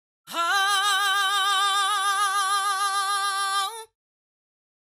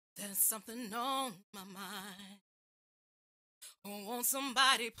Something on my mind. Oh, won't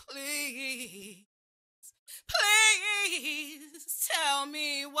somebody please tell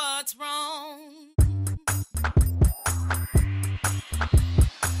me what's wrong?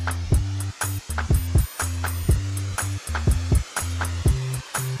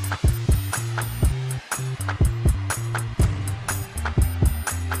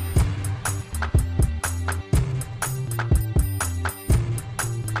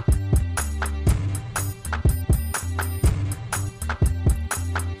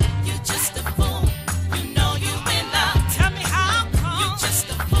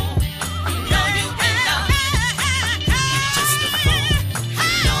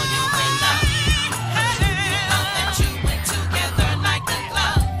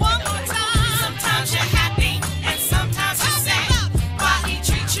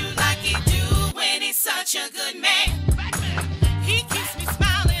 Such a good man. He keeps me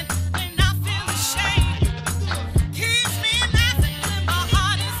smiling when I feel ashamed. Keeps me laughing when my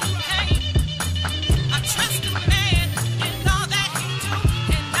heart is in pain. I trust a man in all that he do,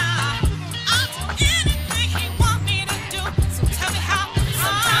 and I'll do anything he want me to do. So tell me how.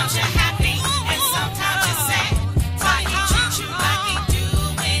 Sometimes you're happy and sometimes you're sad. Why he treat you like he do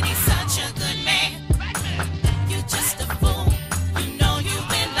when he's such a good man? You're just a fool. You know you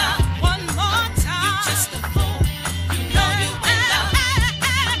in love. One more time. Just a fool, you know you in love.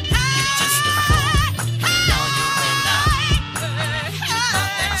 You're just a fool, you know you in love. You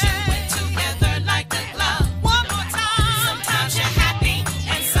thought that you went together like a glove. One more time. Sometimes you're happy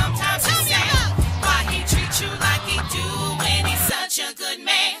and sometimes you're sad. Why he treat you like he do when he's such a good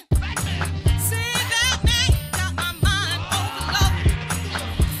man? See that man got my mind overloaded.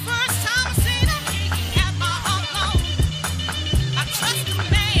 First time I seen him, he had my heart blown. I trust a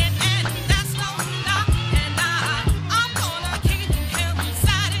man and that's no lie. I'm gonna keep him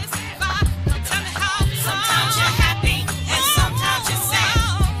satisfied. Now tell me how. Sometimes you're happy and sometimes you're sad.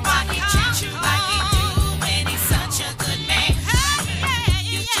 Why he treat you like he do when he's such a good man?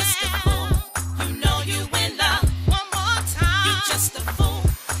 You're just a fool, you know you in love. One more time. You're just a fool,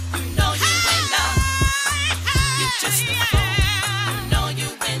 you know you in love. You're just a fool, you know you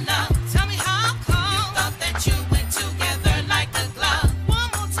in love. Tell me how come you thought that you went together like a glove. One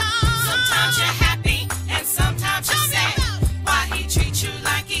more time. Sometimes you're happy and sometimes you're sad. Why he treat you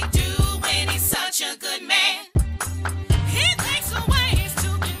like he do when he's such a good man? He thinks of ways to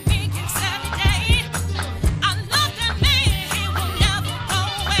be meek and every day. I love that man, he will never go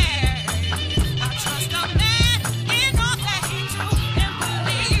away. I trust a man in all that he do, and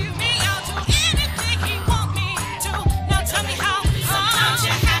believe me, I'll do anything he want me to. Now tell me how. Sometimes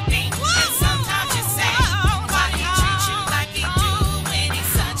you're happy and sometimes you're sad. Why he treat you like he do when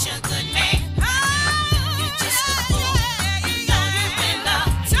he's such a good man? You're just a fool, you know you in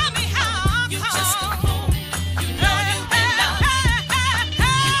love. Tell me how. You're just a fool, you know you in love.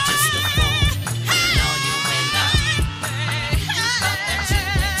 You're just a fool, you know you in love. You thought that you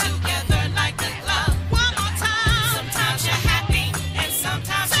went together like a glove. One more time. Sometimes you're happy and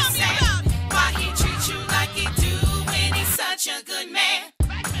sometimes you're sad. Why he treat you like he do when he's such a good man?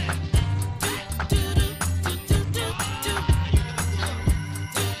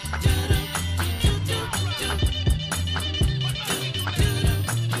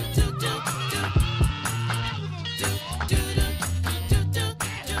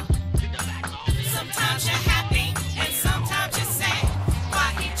 Sometimes you're happy and sometimes you're sad. Why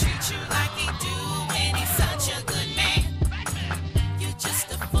he treat you like he do when he's such a good man? You're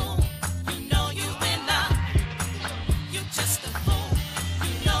just a fool, you know you in love. You're just a fool,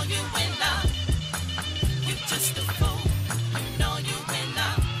 you know you in love. You're just a fool, you know you in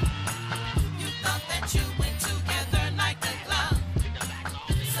love. You thought that you went together like a glove.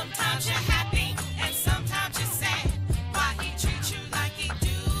 Sometimes you're happy and sometimes you're sad. Why he treat you like he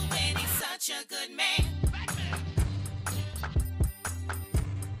do when he's such a good man?